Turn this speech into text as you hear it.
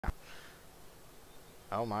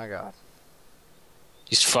Oh my god.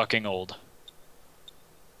 He's fucking old.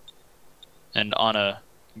 And on a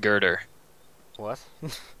girder. What?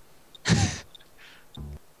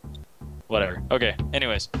 Whatever. Okay,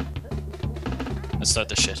 anyways. Let's start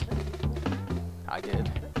this shit. I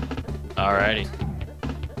did. Alrighty.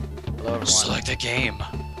 Hello everyone. Select a game.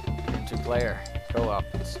 Into player, co-op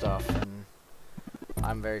and stuff, and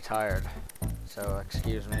I'm very tired. So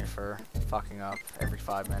excuse me for fucking up every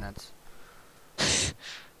 5 minutes.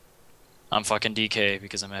 I'm fucking DK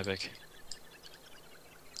because I'm epic.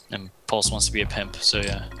 And Pulse wants to be a pimp, so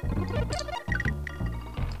yeah.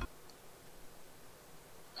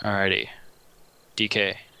 Alrighty.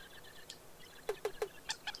 DK.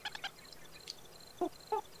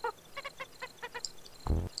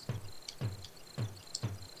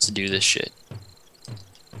 Let's do this shit.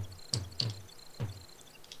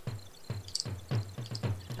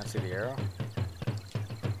 I see the arrow.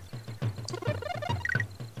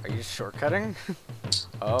 Are you just shortcutting?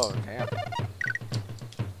 Oh, damn.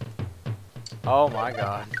 Oh my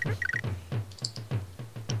god.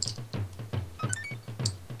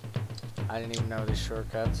 I didn't even know these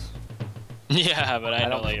shortcuts. Yeah, but I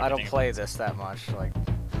know like I don't everything. play this that much. Like,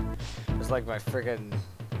 it's like my friggin'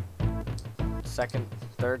 second,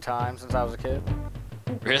 third time since I was a kid.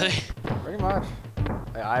 Really? Pretty much.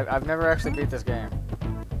 I've never actually beat this game.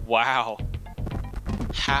 Wow.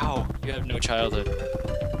 How? You have no childhood.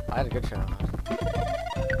 I had a good childhood.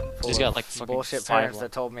 He's Full got of like fucking bullshit fire parents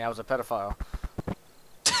that told me I was a pedophile.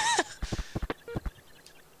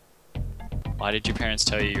 Why did your parents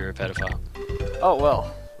tell you you were a pedophile? Oh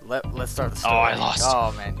well. Let's start the story. Oh, I lost.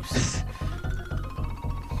 Oh man.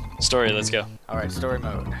 Story, let's go. Alright, story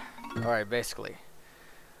mode. Alright, basically.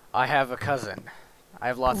 I have a cousin. I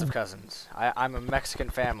have lots of cousins. I'm a Mexican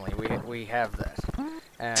family. We have that.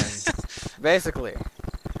 And basically,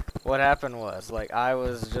 what happened was, like, I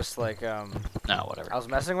was just like, No, whatever. I was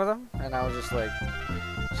messing with him, and I was just like,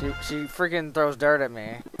 she freaking throws dirt at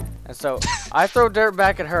me, and so I throw dirt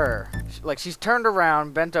back at her. Like, she's turned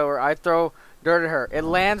around, bent over, I throw dirt at her. It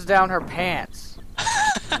lands down her pants,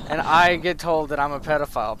 and I get told that I'm a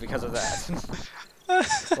pedophile because of that.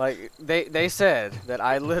 Like, they said that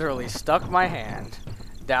I literally stuck my hand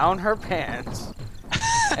down her pants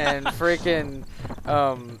and freaking,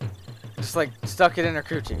 just like stuck it in her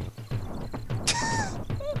coochie.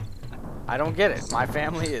 I don't get it. My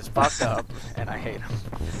family is fucked up, and I hate them.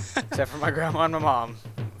 Except for my grandma and my mom.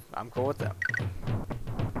 I'm cool with them.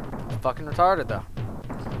 Fucking retarded, though.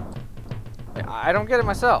 I don't get it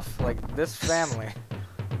myself. Like, this family.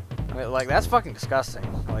 I mean, like, that's fucking disgusting.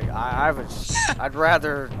 Like, I'd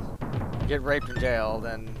rather get raped in jail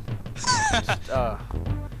than just,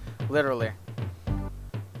 literally.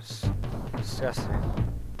 Just disgusting.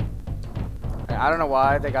 I don't know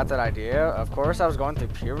why they got that idea. Of course, I was going through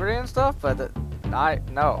puberty and stuff, but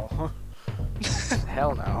no.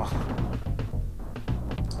 Hell no.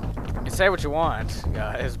 You can say what you want,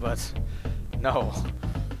 guys, but no.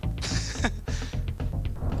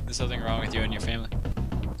 There's something wrong with you and your family.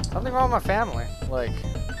 Something wrong with my family. Like,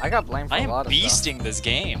 I got blamed for I a am lot of stuff. beasting this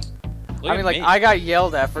game. Look I mean, at like, me. I got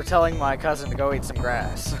yelled at for telling my cousin to go eat some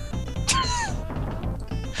grass.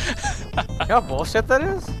 You know how bullshit that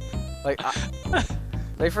is? Like,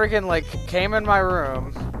 they freaking, like, came in my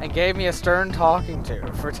room and gave me a stern talking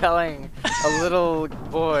to for telling a little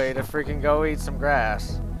boy to freaking go eat some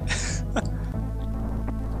grass.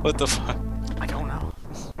 What the fuck? I don't know.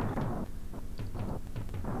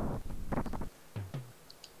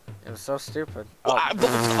 It was so stupid. What?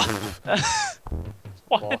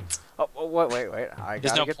 Oh, wait.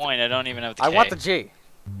 There's no point. I don't even have the I K. want the G.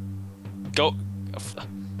 Go.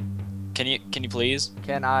 Can you please?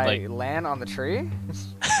 Can I Like- land on the tree?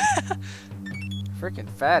 Freaking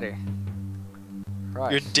fatty.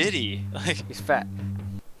 Christ. You're Diddy. Like, He's fat.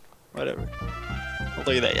 whatever. Look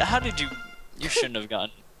at that. How did you? You shouldn't have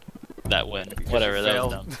gotten that win. Because Whatever. you That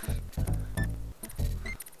was failed. dumb.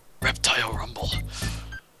 Reptile Rumble.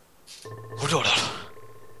 Okay.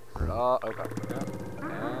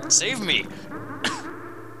 Yeah. Save me!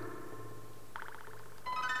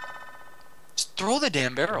 Just throw the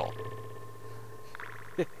damn barrel.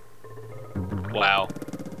 Wow.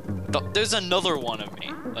 There's another one of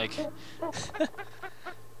me. Like.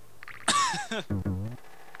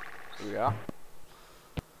 Yeah.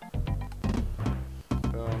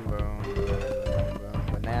 Boom, boom, boom, boom.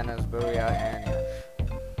 Bananas, booyah, and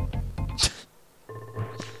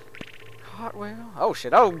Hot Wheel. Oh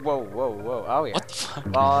shit! Oh, whoa! Oh yeah. What the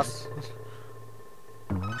fuck? Boss.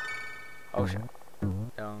 Oh shit.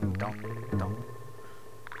 Dum dum dum.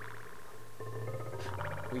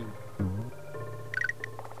 Wee.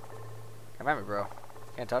 Come at me, bro.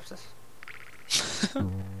 Can't touch this.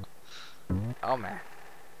 Oh man.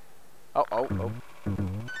 Oh, oh, oh.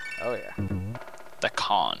 Oh yeah. The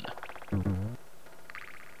con.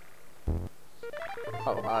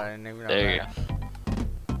 Oh, I didn't even know There that. you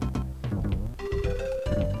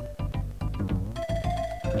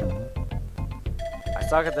go. I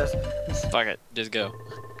suck at this. Fuck it, just go.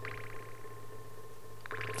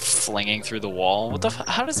 Flinging through the wall. What the?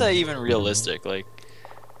 How is that even realistic? Like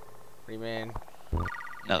What do you mean?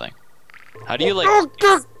 nothing. How do you like?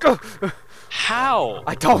 How?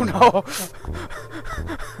 I don't know.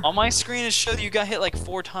 On my screen it showed you got hit like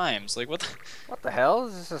 4 times. Like what? What the hell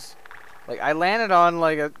is this? Just, like I landed on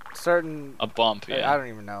like a certain. A bump. Yeah. I don't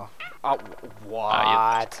even know. Oh,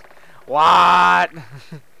 what? What?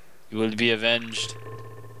 You will be avenged.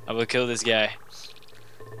 I will kill this guy.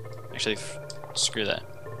 Actually, screw that.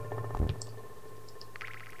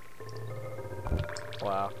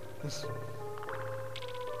 Wow.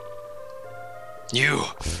 You.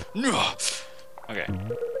 No. Okay.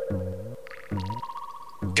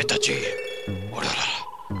 Get the G.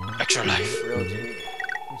 Extra life. Real G.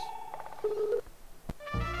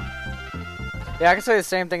 Yeah, I can say the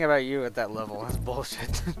same thing about you at that level. That's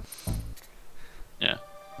bullshit. Yeah.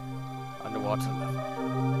 Underwater level.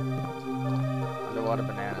 Underwater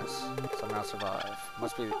bananas. Somehow survive.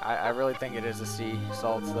 Must be. I really think it is the sea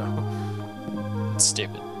salts though. It's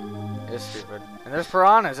stupid. It's stupid. And there's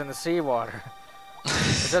piranhas in the seawater.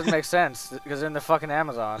 It doesn't make sense because they're in the fucking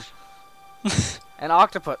Amazon. And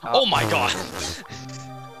octopus. Oh my god.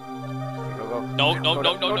 Go, go. No, no, Go no,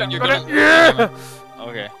 down, no, go no, down, you're go gonna. down. Yeah!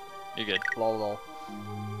 Okay, you're good. Lol, lol.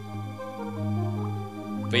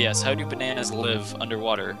 But yes, how do bananas live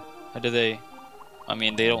underwater? How do they? I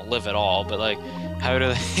mean, they don't live at all, but like, how do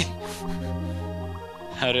they?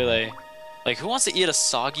 How do they? Like, who wants to eat a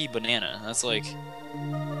soggy banana? That's like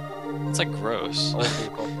gross. Old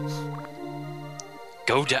people.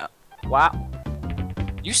 Go down. Wow.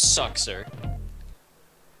 You suck, sir.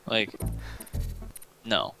 Like,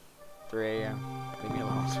 no. 3 a.m. Leave me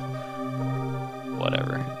alone.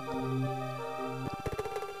 Whatever.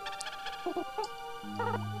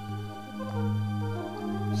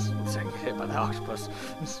 So I can get hit by the octopus.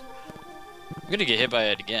 I'm gonna get hit by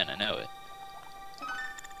it again. I know it.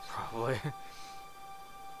 Probably.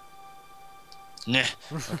 Nah.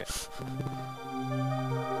 Okay.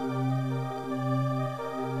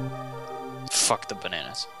 Fuck the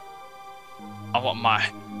bananas. I want my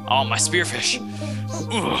spearfish.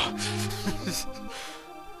 Ugh.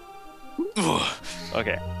 Ugh.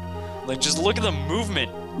 Okay. Like, just look at the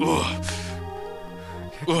movement. Ugh.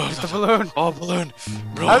 Ugh. The balloon. Oh, balloon.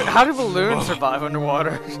 How do balloons survive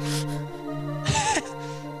underwater?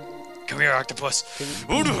 Come here, octopus.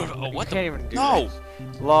 Oh, what You can't even do No.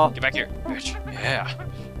 that. Law. Get back here, bitch. Yeah.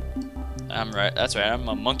 I'm right. That's right. I'm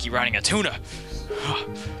a monkey riding a tuna.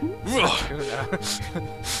 Tuna.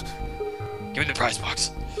 Give me the prize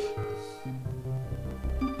box.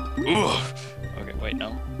 Okay, wait,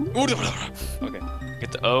 no. Okay,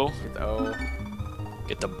 get the O. Get the O.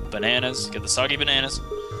 Get the bananas. Get the soggy bananas.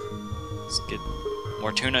 Let's get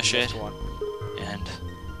more tuna shit. This one. And...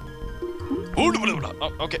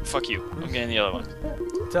 Oh, okay, fuck you. I'm getting the other one.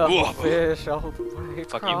 Tough fish all the way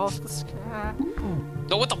Fuck you. across the sky.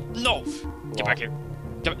 No, what the? No! Get back here.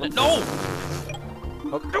 No!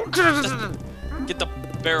 Oh. Get the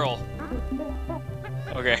barrel.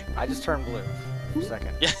 Okay. I just turned blue for a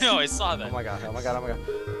second. Yeah, no, I saw Oh that. my god, oh my god, oh my god.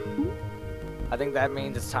 I think that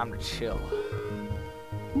means it's time to chill.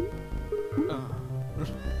 Move.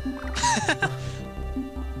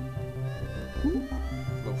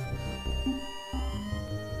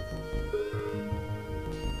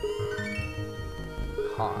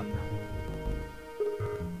 Con.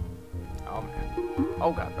 Oh man.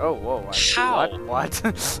 Oh god. Oh whoa. How? What?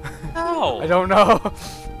 How? I don't know.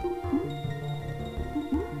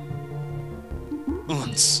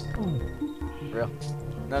 Unce. Real.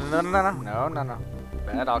 No.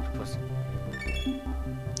 Bad octopus.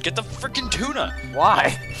 Get the freaking tuna.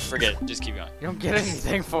 Why? Forget it. Just keep going. You don't get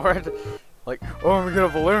anything for it. Like, oh, we got a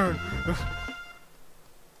balloon.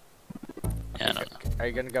 Yeah, I don't know. Are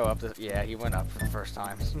you gonna go up this? Yeah, he went up for the first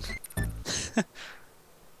time.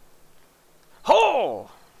 Oh!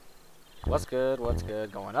 What's good? What's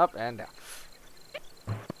good? Going up and down.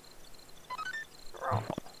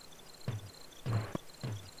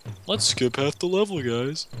 Let's skip half the level,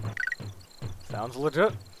 guys. Sounds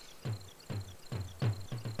legit.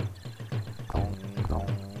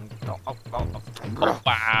 Oh,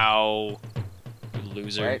 wow. You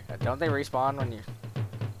loser. Wait, don't they respawn when you?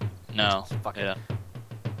 No. Fuck it. Yeah.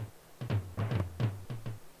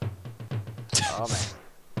 Oh man.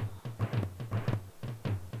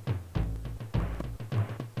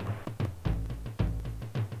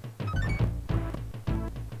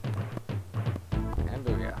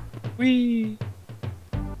 Whee!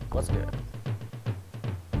 What's good?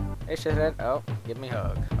 Hey, shithead. Oh, give me a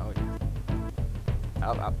hug. Oh, yeah.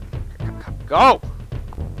 Up. Go!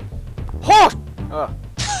 Horse! Oh.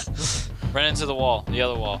 Run into the wall. The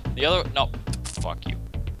other wall. The other. No. Fuck you.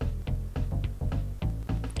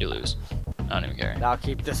 You lose. I don't even care. I'll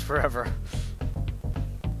keep this forever.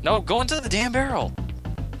 No, go into the damn barrel.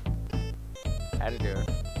 Had to do it.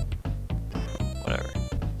 Whatever.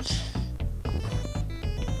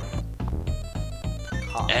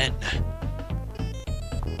 Huh. N.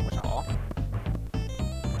 What's all?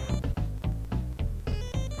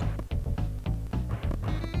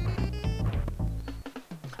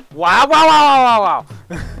 Wow.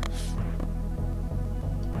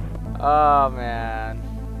 Oh, man.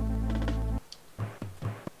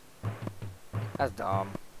 That's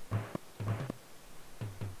dumb.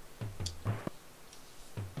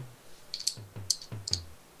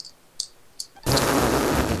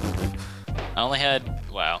 I only had.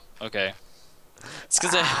 Wow. Okay. It's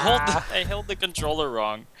because I held the controller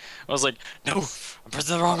wrong. I was like, no, I'm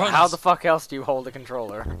pressing the wrong button. How the fuck else do you hold a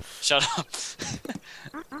controller? Shut up.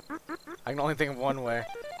 I can only think of one way.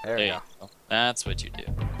 There you go. That's what you do.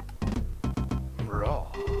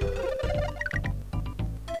 Raw.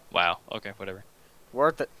 Wow. Okay. Whatever.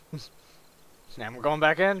 Worth it. And we're going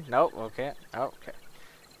back in? Nope. Okay. Oh, okay.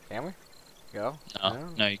 Can we? Go? No.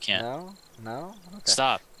 No, you can't. No? Okay.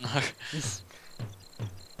 Stop.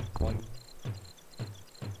 Boing.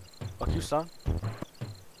 Fuck you, son.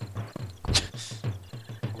 Oh,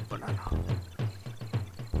 banana.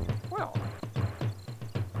 Well.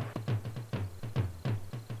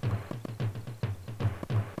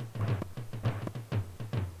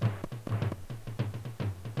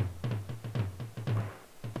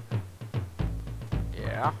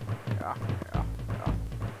 Yeah.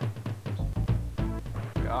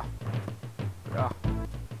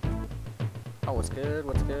 Oh, what's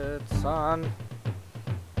good, son?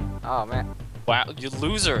 Oh, man. Wow, you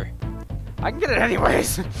loser. I can get it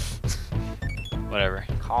anyways. Whatever.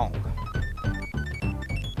 Kong.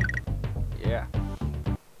 Yeah.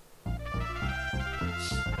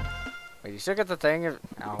 Wait, you still get the thing?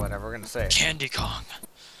 Oh, whatever, we're gonna say it. Candy Kong.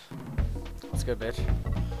 What's good, bitch?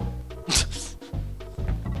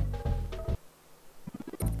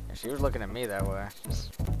 Yeah, she was looking at me that way.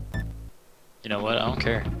 You know what? I don't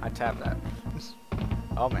care. I tapped that.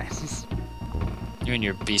 Oh, man. You and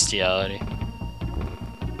your bestiality.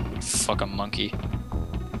 You fucking monkey.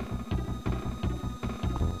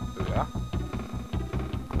 Yeah.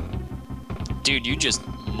 Dude, you just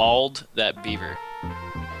mauled that beaver.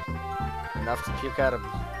 Enough to puke out a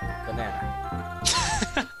banana.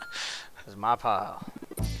 This is my pile.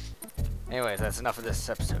 Anyways, that's enough of this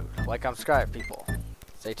episode. Like, subscribe, people.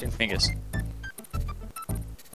 Stay tuned for more. Fingus.